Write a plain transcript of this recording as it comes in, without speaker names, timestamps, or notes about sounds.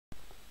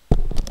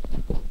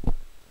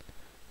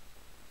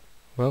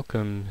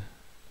Welcome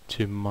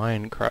to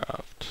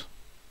Minecraft.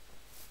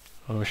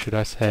 Or should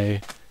I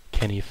say,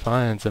 Kenny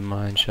finds a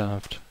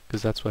mineshaft,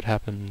 because that's what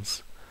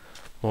happens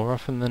more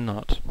often than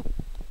not.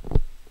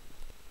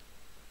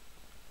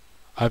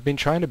 I've been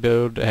trying to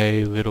build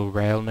a little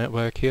rail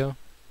network here,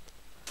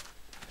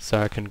 so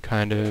I can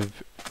kind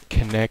of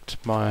connect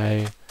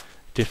my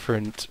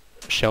different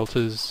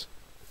shelters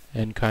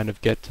and kind of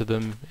get to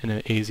them in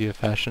an easier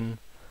fashion.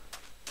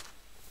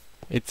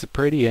 It's a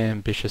pretty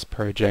ambitious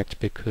project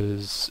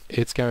because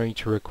it's going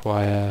to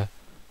require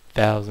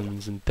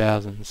thousands and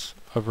thousands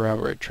of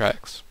railroad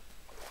tracks.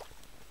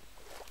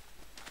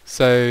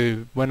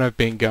 So when I've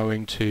been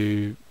going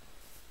to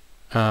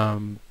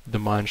the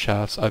mine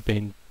shafts, I've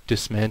been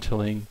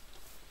dismantling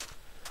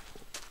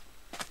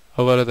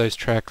a lot of those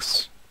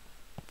tracks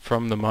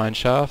from the mine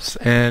shafts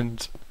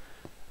and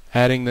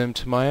adding them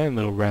to my own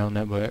little rail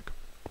network.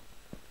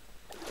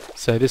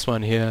 So this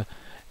one here,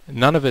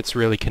 none of it's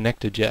really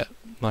connected yet.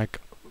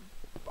 Like,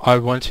 I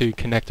want to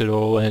connect it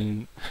all,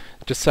 and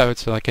just so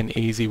it's like an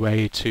easy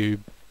way to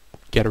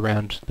get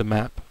around the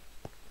map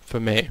for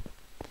me.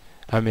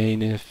 I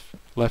mean, if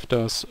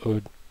Leftos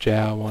or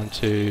Jow want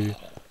to...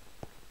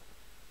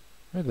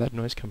 Where did that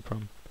noise come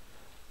from?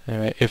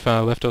 Anyway, if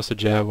Leftos or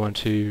Jow want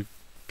to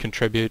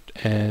contribute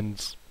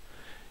and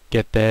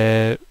get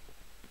their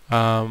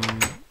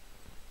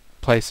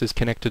places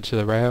connected to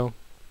the rail,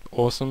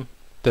 awesome.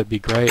 That'd be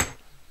great.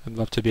 I'd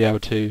love to be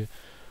able to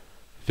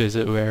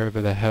visit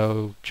wherever the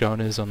hell John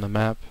is on the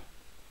map.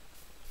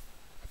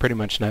 I pretty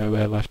much know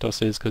where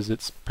Leftos is because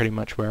it's pretty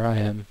much where I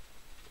am,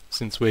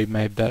 since we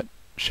made that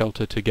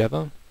shelter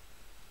together.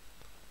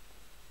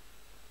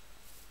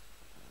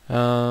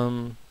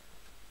 So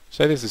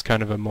this is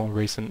kind of a more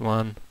recent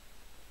one.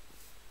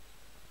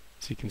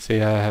 As you can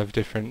see, I have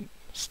different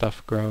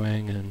stuff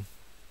growing, and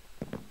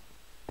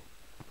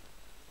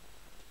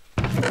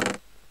put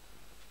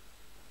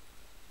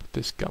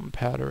this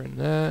gunpowder in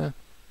there.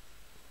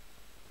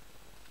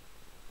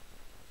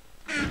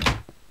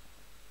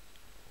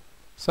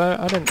 So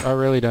I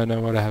really don't know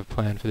what I have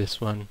planned for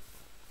this one.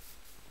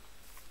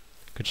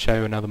 Could show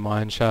you another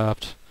mine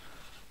shaft.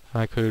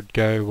 I could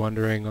go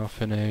wandering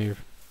off in a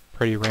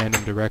pretty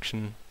random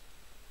direction.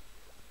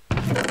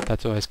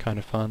 That's always kind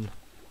of fun.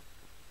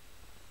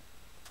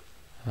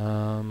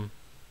 I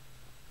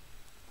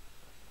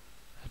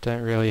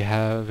don't really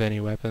have any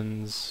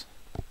weapons,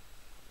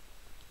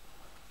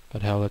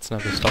 but hell, that's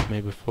never stopped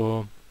me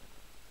before.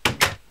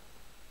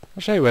 I'll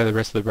show you where the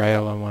rest of the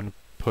rail I want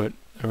to put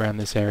around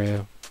this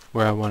area,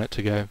 where I want it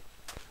to go.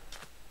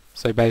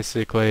 So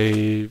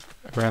basically,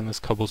 around this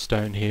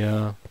cobblestone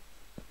here,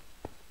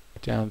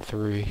 down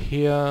through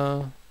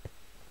here.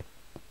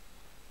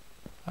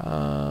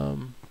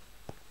 I've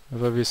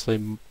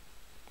obviously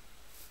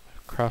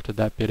crafted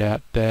that bit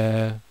out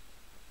there.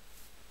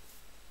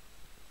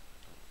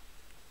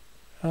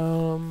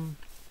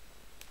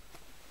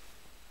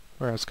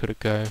 Where else could it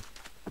go?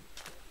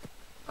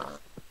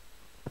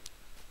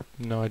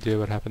 No idea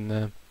what happened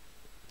there.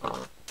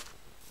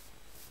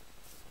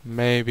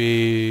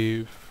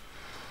 Maybe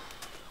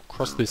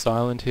across this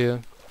island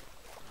here.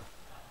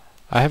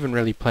 I haven't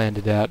really planned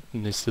it out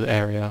in this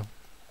area.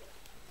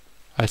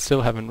 I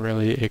still haven't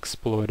really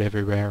explored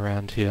everywhere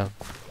around here.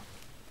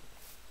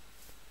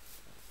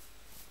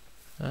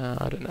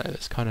 I don't know,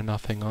 there's kind of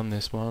nothing on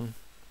this one.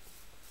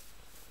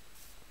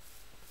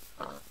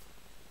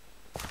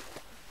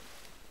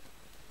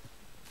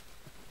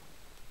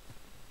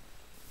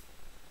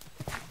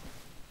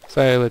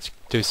 So let's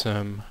do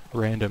some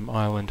random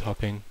island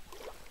hopping.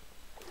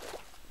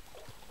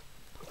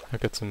 I've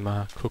got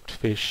some cooked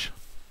fish.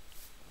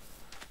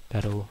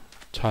 That'll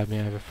tide me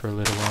over for a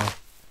little while.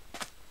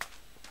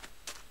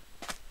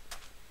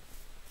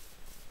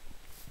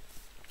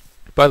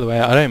 By the way,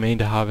 I don't mean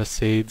to harvest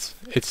seeds.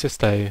 It's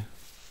just I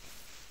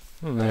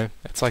don't know,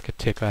 it's like a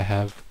tick I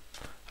have.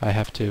 I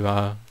have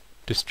to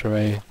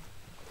destroy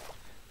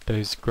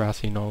those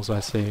grassy knolls I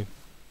see.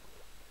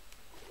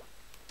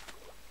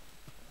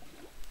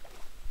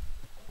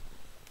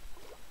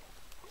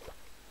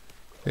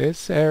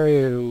 This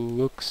area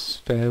looks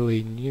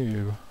fairly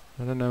new.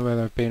 I don't know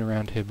whether I've been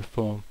around here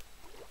before.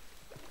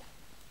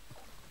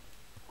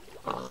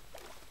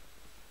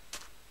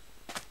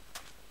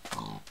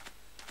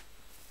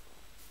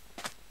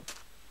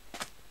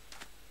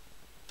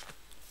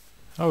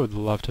 I would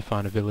love to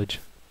find a village.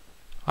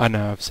 I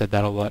know I've said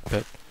that a lot,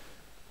 but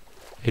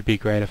it'd be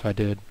great if I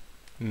did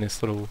in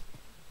this little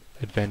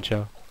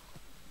adventure.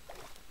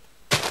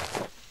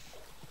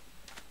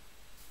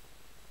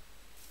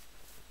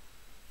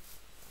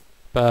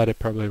 But it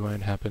probably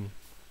won't happen.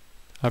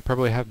 I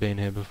probably have been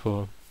here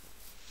before,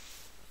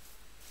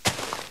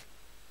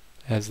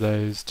 as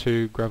those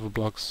two gravel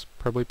blocks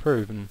probably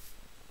proven.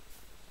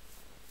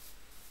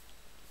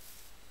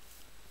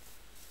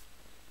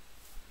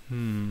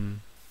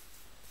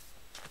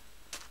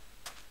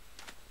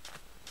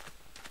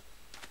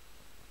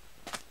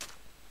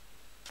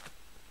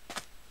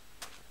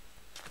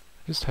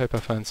 Just hope I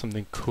find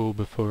something cool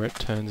before it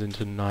turns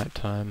into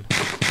nighttime.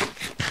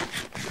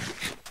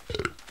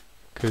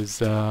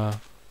 Because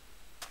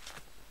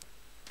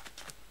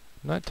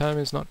Nighttime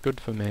is not good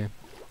for me.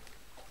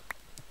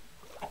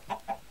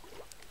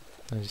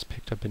 I just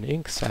picked up an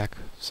ink sac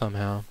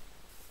somehow.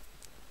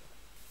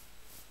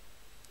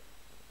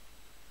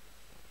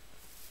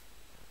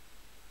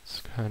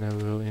 It's kind of a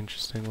little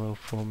interesting little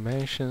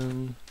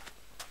formation.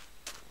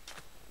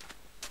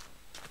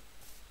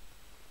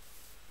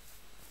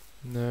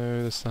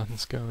 No, the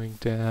sun's going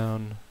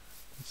down.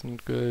 It's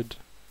not good.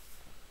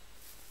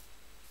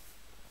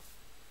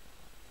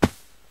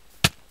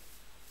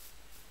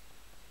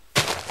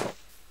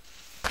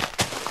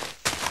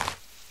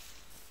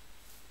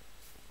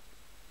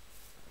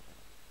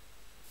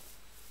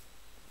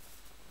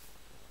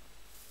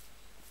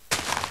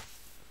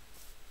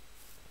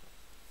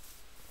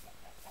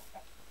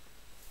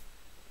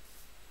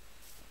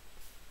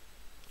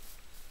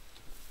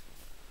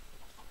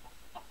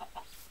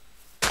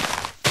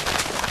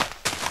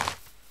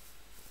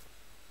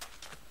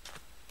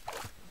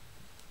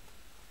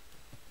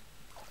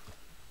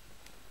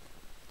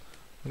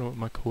 I don't know what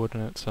my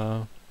coordinates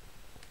are.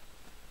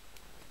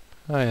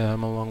 Oh yeah,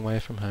 I'm a long way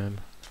from home.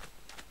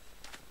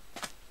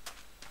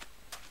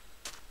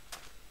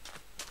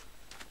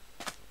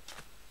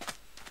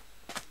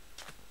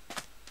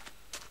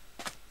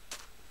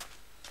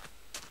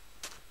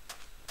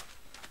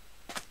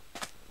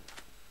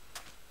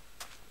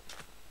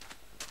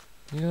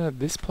 Yeah,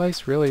 this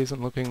place really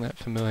isn't looking that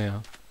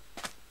familiar.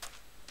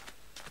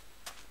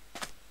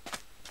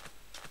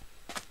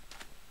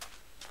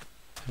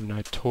 Have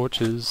no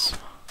torches,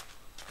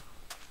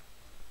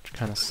 which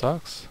kinda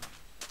sucks.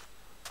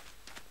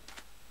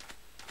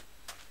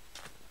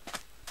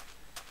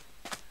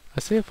 I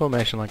see a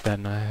formation like that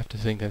and I have to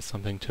think there's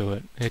something to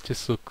it. It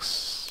just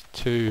looks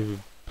too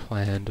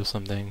planned or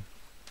something.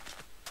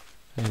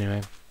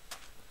 Anyway,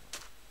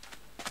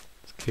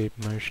 let's keep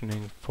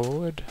motioning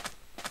forward.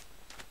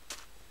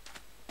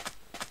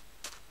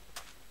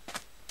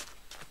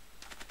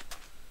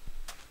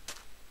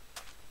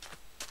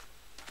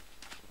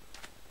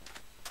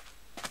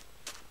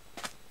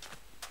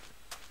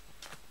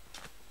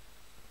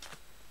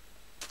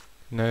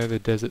 No, the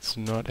desert's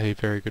not a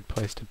very good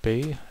place to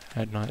be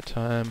at night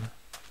time.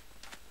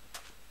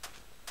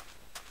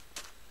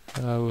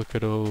 Oh, look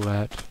at all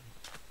that.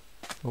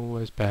 All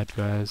those bad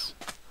guys.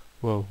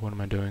 Whoa, what am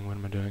I doing? What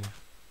am I doing?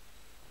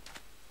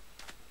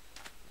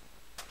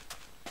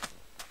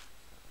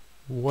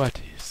 What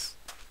is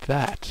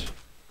that?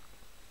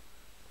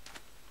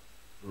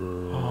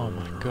 Oh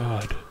my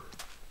god.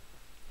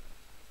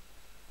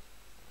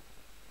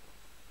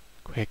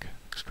 Quick,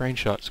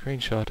 screenshot,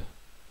 screenshot.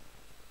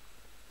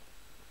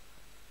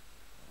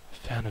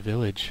 Found a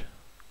village.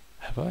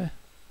 Have I?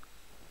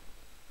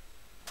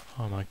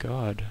 Oh my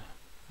god.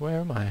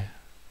 Where am I?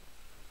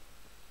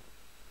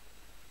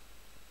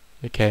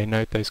 Okay,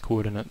 note those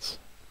coordinates.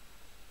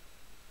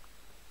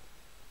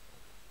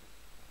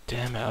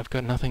 Damn it, I've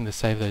got nothing to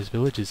save those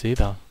villages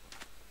either.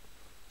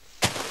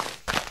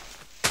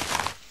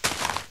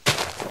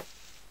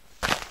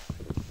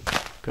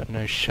 Got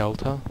no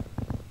shelter.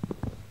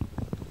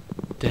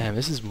 Damn,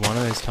 this is one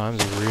of those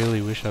times I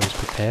really wish I was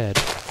prepared.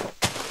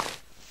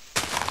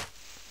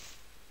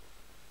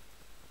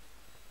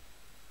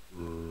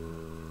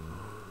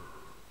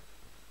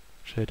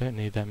 Actually, I don't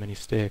need that many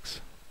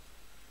sticks.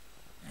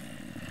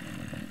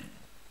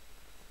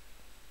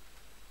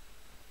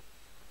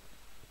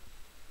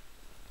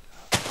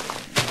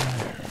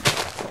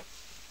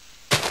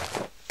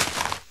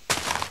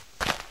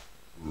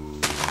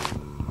 Oh,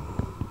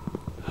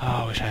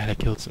 I wish I had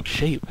killed some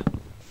sheep.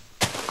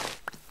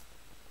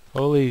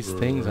 All these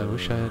things I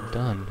wish I had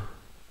done.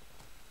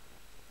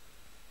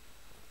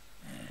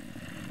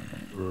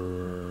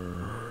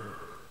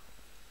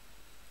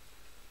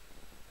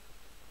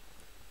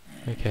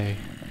 Okay,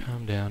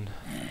 calm down.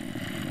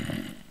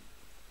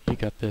 You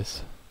got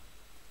this.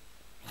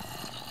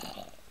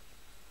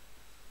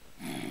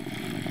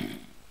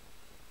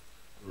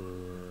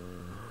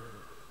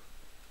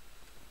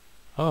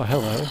 Oh,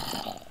 hello.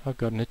 I've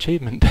got an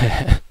achievement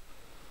there.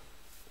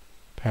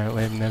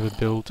 Apparently I've never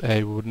built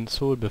a wooden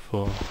sword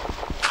before.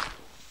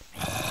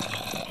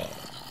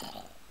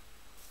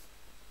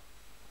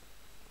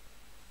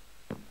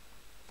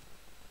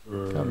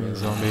 Come here,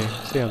 zombie.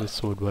 See how this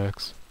sword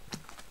works.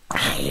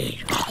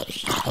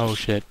 Oh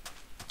shit.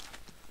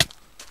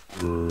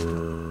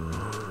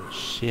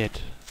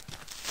 Shit.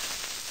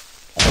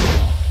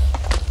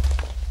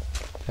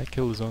 That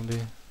killed the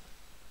zombie.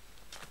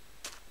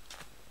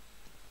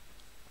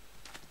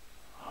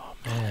 Oh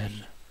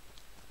man.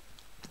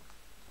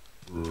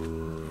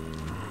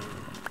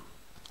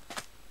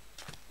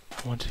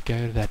 I want to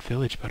go to that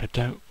village, but I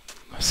don't.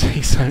 I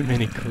see so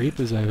many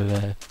creepers over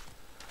there.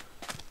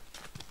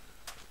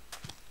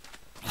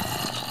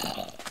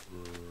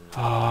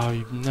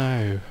 Oh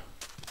no.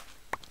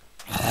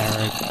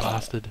 Arrow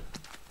bastard.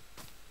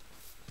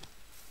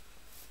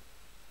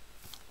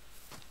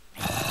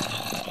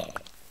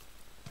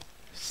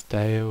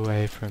 Stay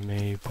away from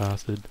me,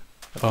 bastard.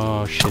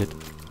 Oh shit.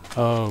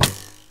 Oh.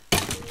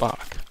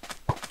 Fuck.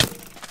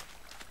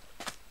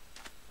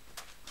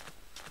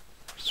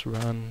 Just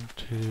run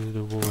to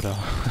the water.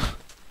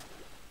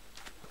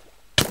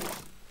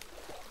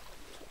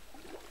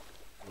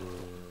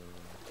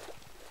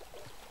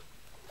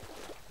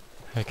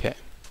 Okay.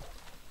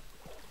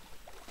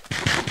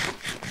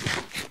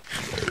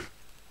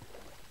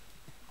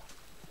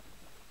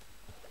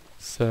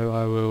 So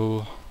I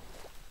will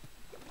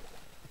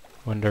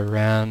wander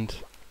around.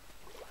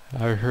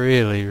 I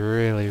really,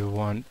 really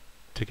want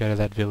to go to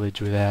that village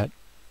without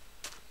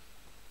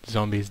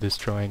zombies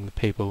destroying the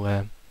people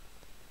there.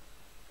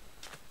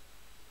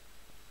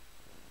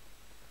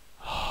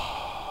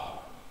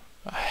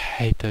 I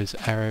hate those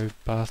arrow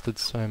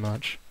bastards so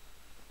much.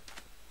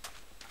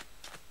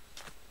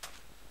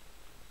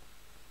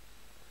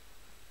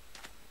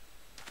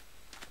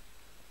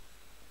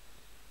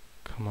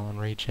 Come on,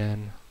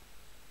 regen.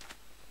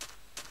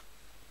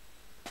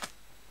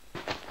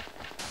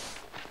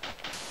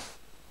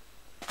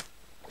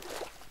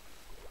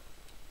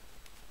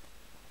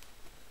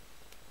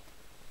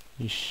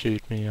 You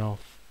shoot me, I'll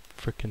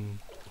frickin'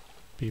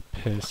 be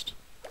pissed.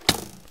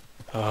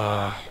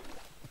 Ah.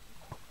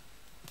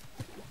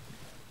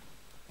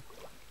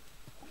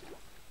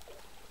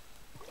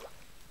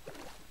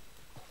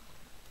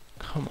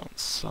 Come on,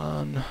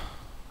 son.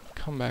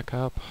 Come back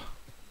up.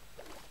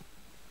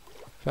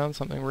 Found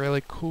something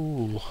really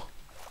cool.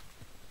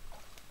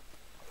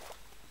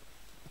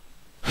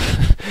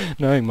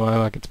 Knowing my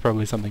luck, it's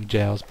probably something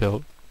Jow's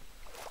built.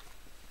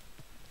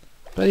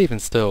 But even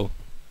still,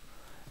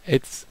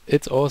 it's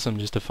awesome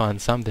just to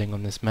find something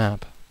on this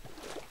map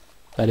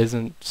that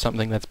isn't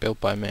something that's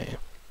built by me.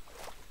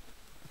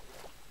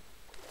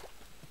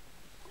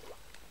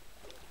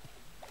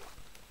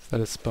 Is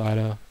that a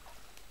spider?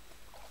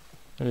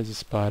 That is a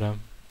spider.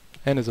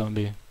 And a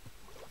zombie.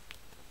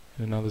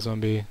 And another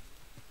zombie.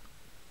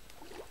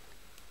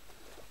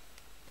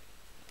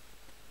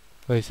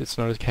 At least it's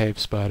not a cave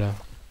spider.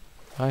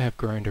 I have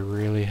grown to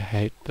really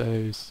hate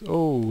those.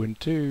 Oh, and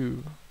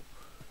two.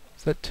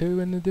 Is that two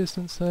in the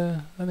distance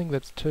there? I think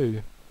that's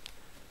two.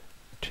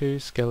 Two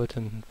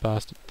skeleton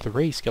bastards.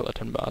 Three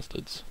skeleton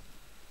bastards.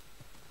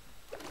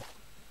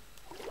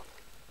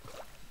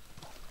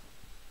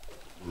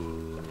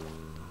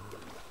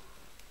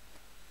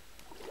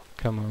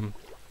 Come on.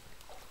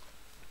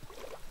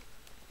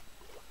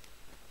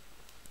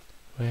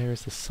 Where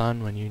is the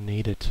sun when you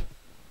need it?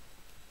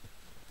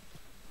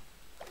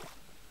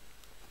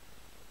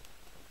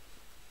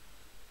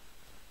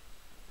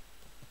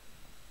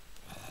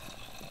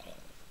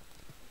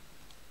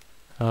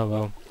 Oh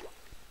well.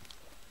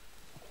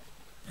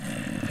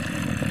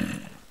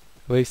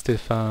 At least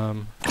if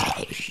John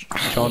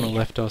or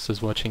Leftos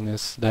is watching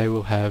this, they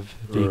will have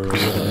the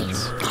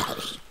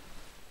coordinates.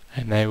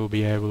 And they will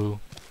be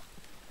able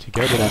to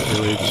go to that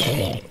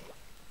village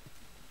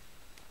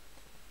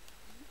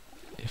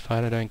if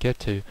I don't get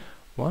to.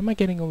 Why am I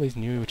getting all these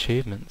new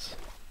achievements?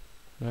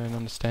 I don't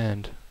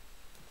understand.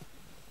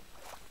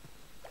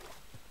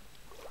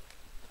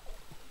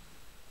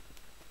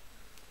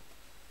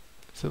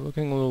 Is it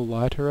looking a little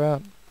lighter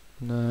out?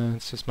 No,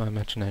 it's just my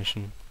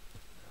imagination.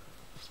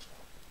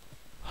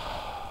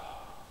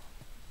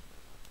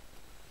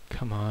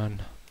 Come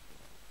on.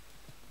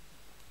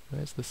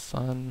 Where's the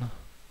sun?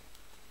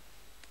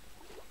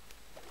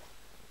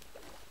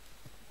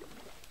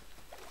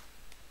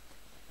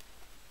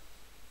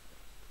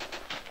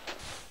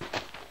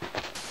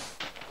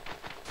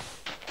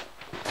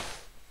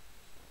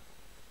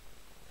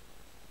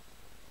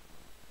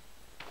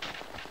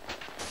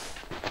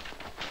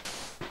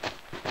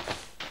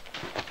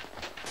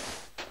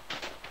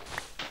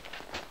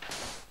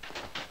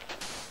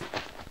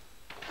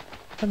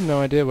 I have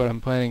no idea what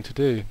I'm planning to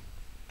do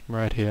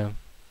right here.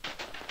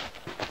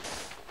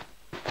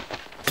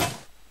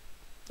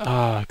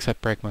 Ah, except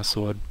break my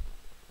sword.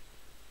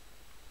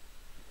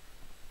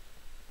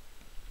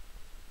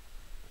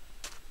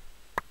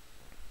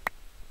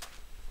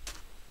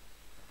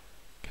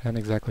 Can't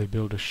exactly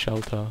build a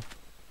shelter.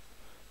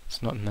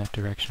 It's not in that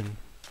direction.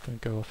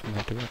 Don't go off in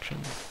that direction.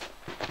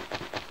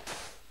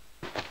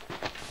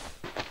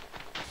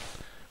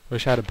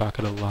 Wish I had a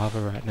bucket of lava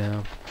right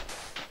now.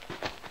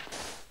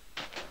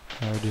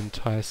 I would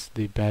entice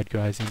the bad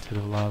guys into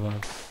the lava.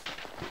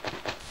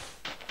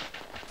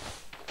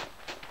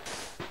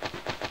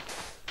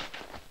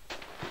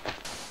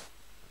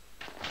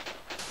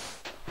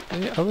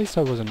 Yeah, at least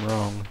I wasn't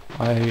wrong.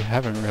 I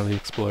haven't really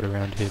explored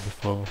around here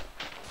before.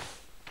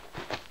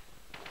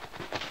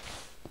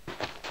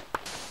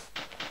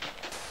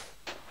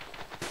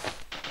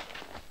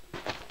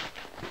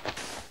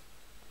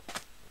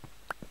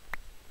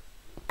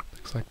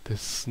 Looks like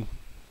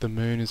the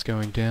moon is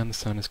going down, the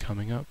sun is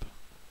coming up.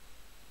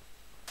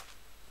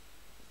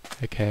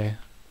 Okay.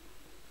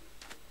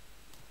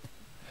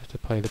 I have to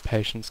play the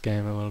patience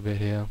game a little bit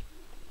here.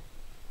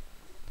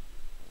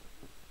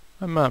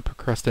 I'm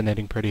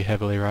procrastinating pretty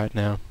heavily right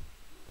now.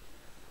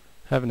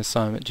 I have an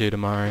assignment due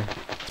tomorrow.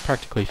 It's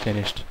practically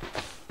finished.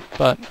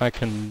 But I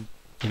can,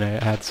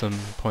 add some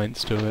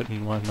points to it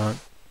and whatnot.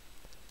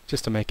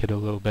 Just to make it a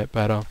little bit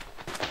better.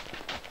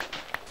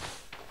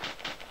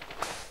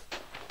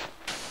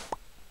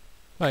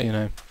 But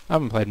I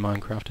haven't played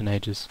Minecraft in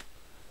ages.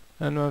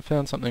 And I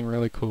found something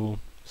really cool.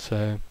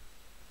 So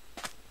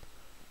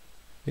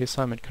the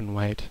assignment can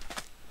wait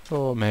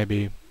for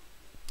maybe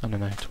I don't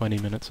know, 20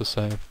 minutes or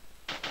so.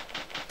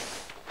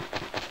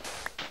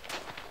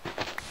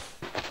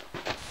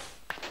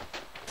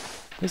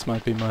 This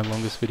might be my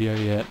longest video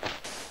yet.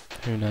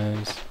 Who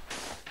knows?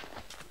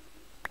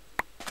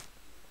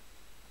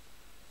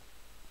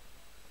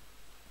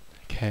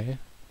 Okay.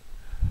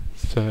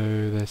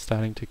 So they're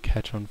starting to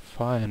catch on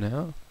fire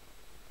now.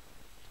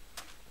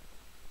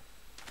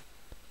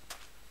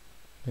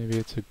 Maybe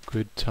it's a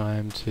good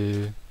time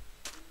to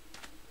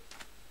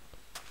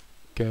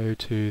go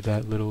to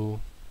that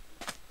little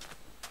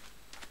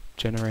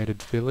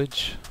generated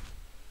village.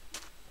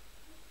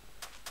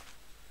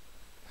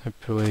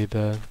 Hopefully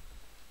the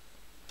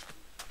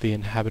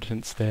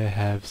inhabitants there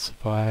have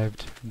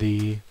survived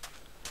the,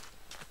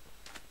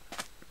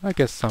 I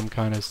guess, some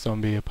kind of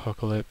zombie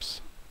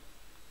apocalypse.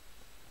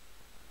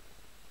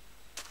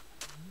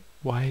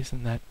 Why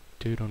isn't that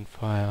dude on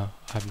fire?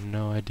 I have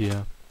no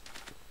idea.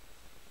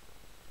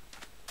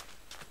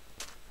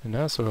 And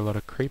I saw a lot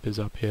of creepers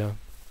up here.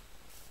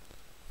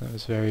 That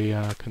was very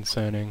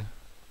concerning.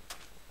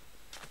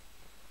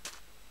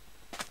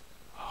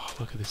 Oh,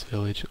 look at this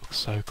village, it looks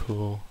so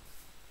cool.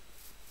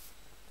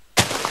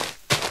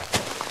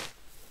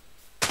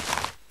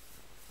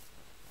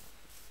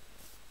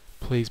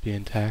 Please be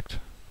intact.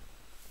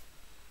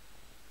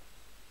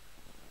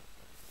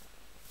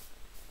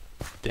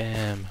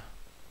 Damn.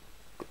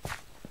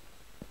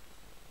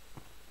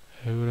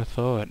 Who would have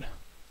thought?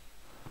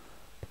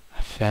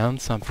 I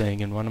found something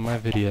in one of my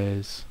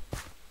videos.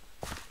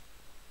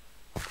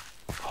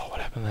 Oh, what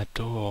happened to that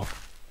door?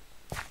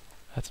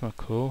 That's not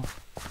cool.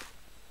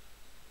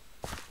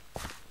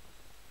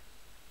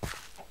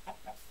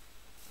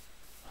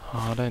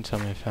 Oh, don't tell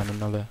me I found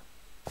another.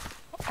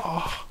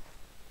 Oh,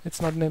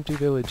 it's not an empty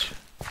village.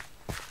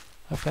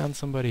 I found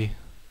somebody.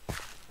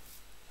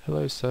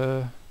 Hello,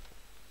 sir.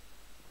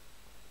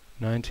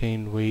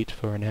 19 wheat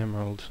for an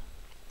emerald.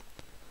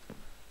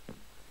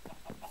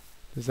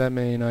 Does that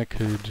mean I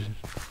could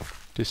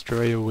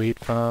destroy your wheat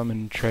farm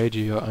and trade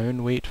you your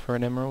own wheat for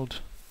an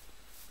emerald?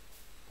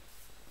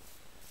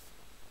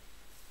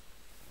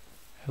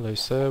 Hello,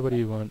 sir, what do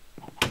you want?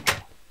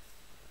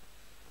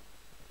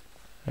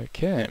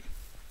 Okay.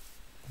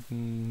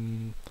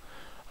 I'm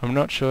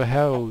not sure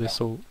how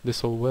this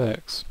all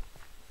works,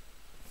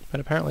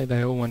 but apparently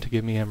they all want to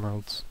give me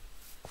emeralds.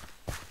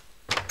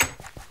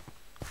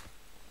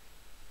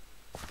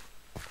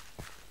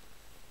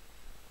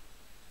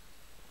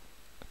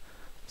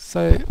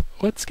 So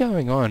what's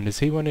going on? Does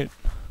he want it?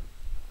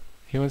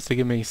 He wants to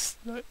give me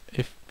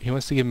if he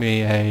wants to give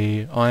me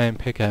a iron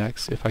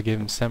pickaxe if I give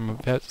him 7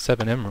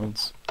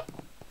 emeralds.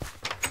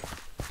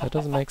 That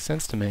doesn't make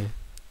sense to me.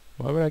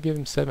 Why would I give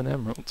him 7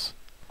 emeralds?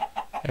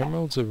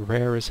 Emeralds are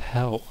rare as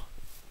hell.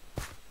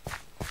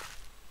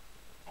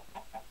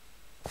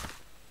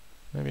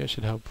 Maybe I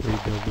should help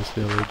rebuild this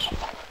village.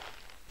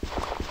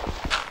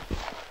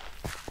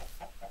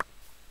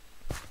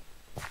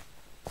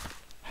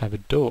 Have a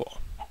door.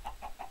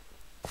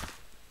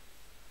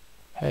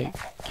 Hey,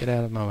 get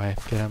out of my way,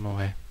 get out of my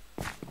way.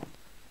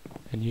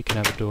 And you can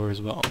have a door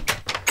as well.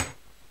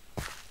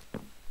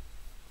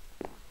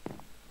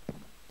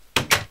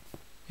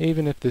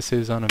 Even if this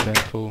is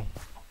uneventful,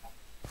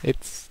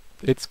 it's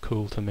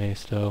cool to me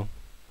still.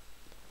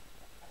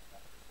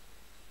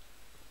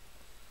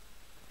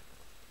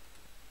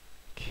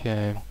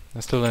 Okay, I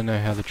still don't know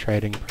how the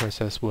trading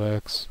process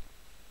works.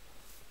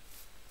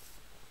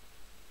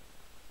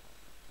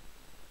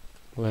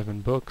 11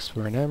 books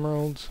for an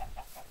emerald.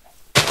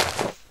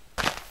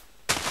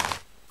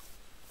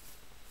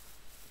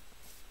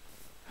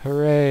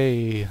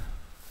 Hooray!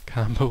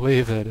 Can't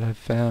believe it, I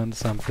found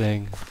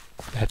something.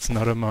 That's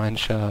not a mine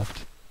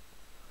shaft.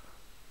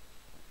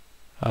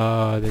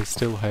 Oh, there's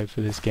still hope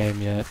for this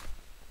game yet.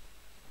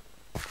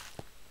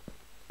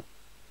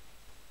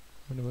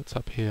 Wonder what's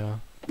up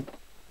here.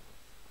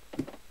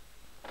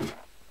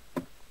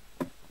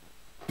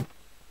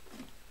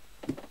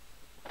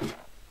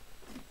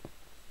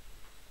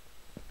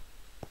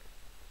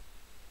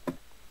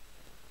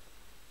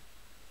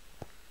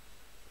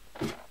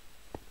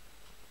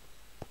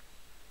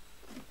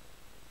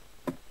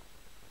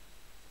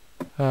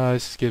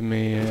 This is giving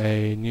me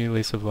a new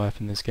lease of life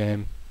in this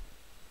game.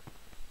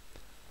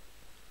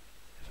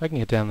 If I can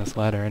get down this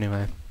ladder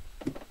anyway.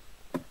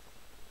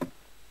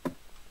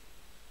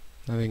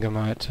 I think I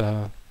might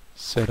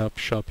set up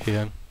shop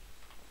here.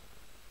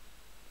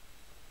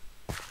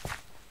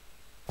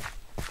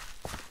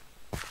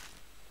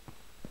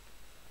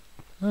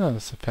 Oh,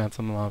 so I found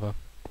some lava.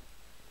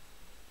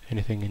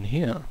 Anything in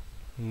here?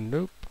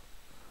 Nope.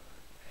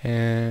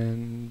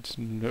 And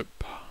nope.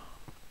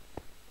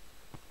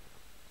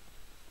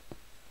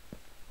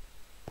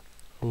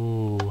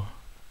 Ooh.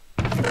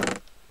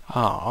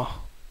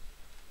 Ah.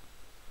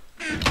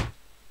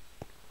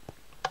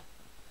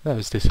 That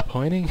was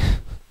disappointing.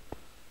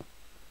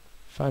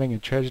 Finding a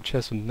treasure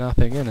chest with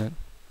nothing in it.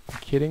 Are you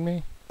kidding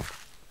me?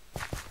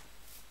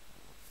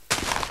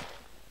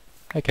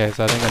 Okay,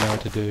 so I think I know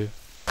what to do.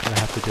 What I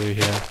have to do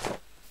here.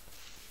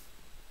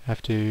 I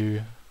have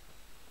to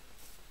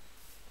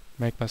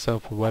make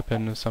myself a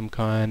weapon of some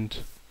kind.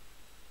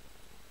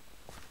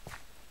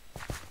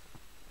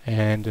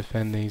 and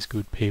defend these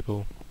good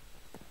people.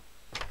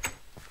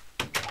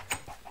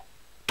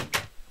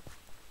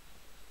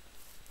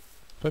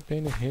 Have I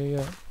been in here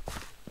yet?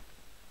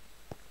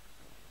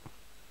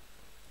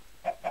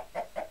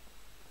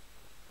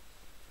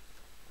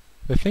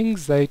 The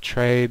things they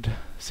trade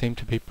seem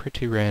to be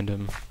pretty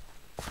random.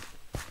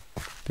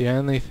 The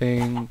only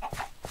thing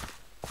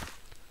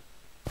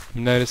I've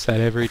noticed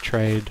that every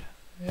trade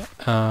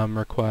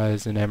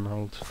requires an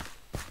emerald,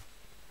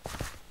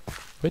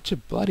 which are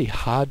bloody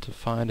hard to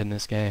find in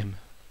this game.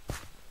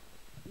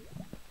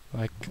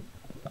 Like,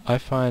 I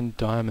find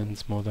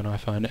diamonds more than I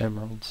find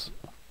emeralds.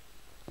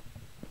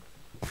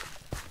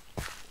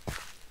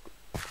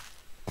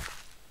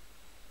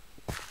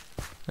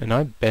 And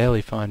I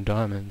barely find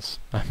diamonds.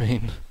 I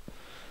mean,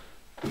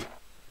 I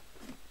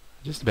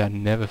just about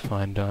never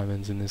find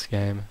diamonds in this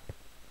game.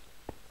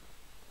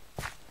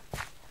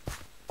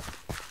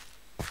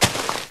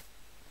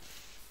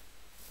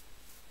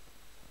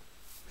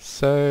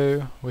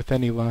 So, with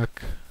any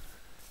luck,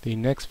 the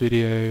next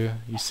video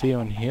you see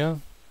on here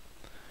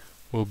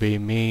will be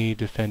me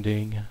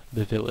defending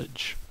the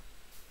village.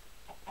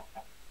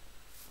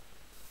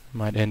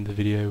 Might end the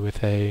video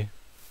with a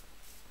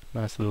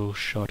nice little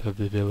shot of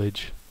the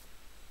village.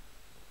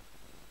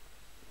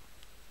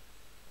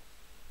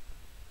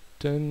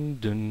 Dun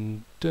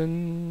dun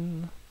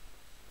dun.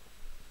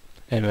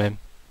 Anyway,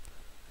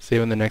 see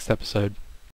you in the next episode.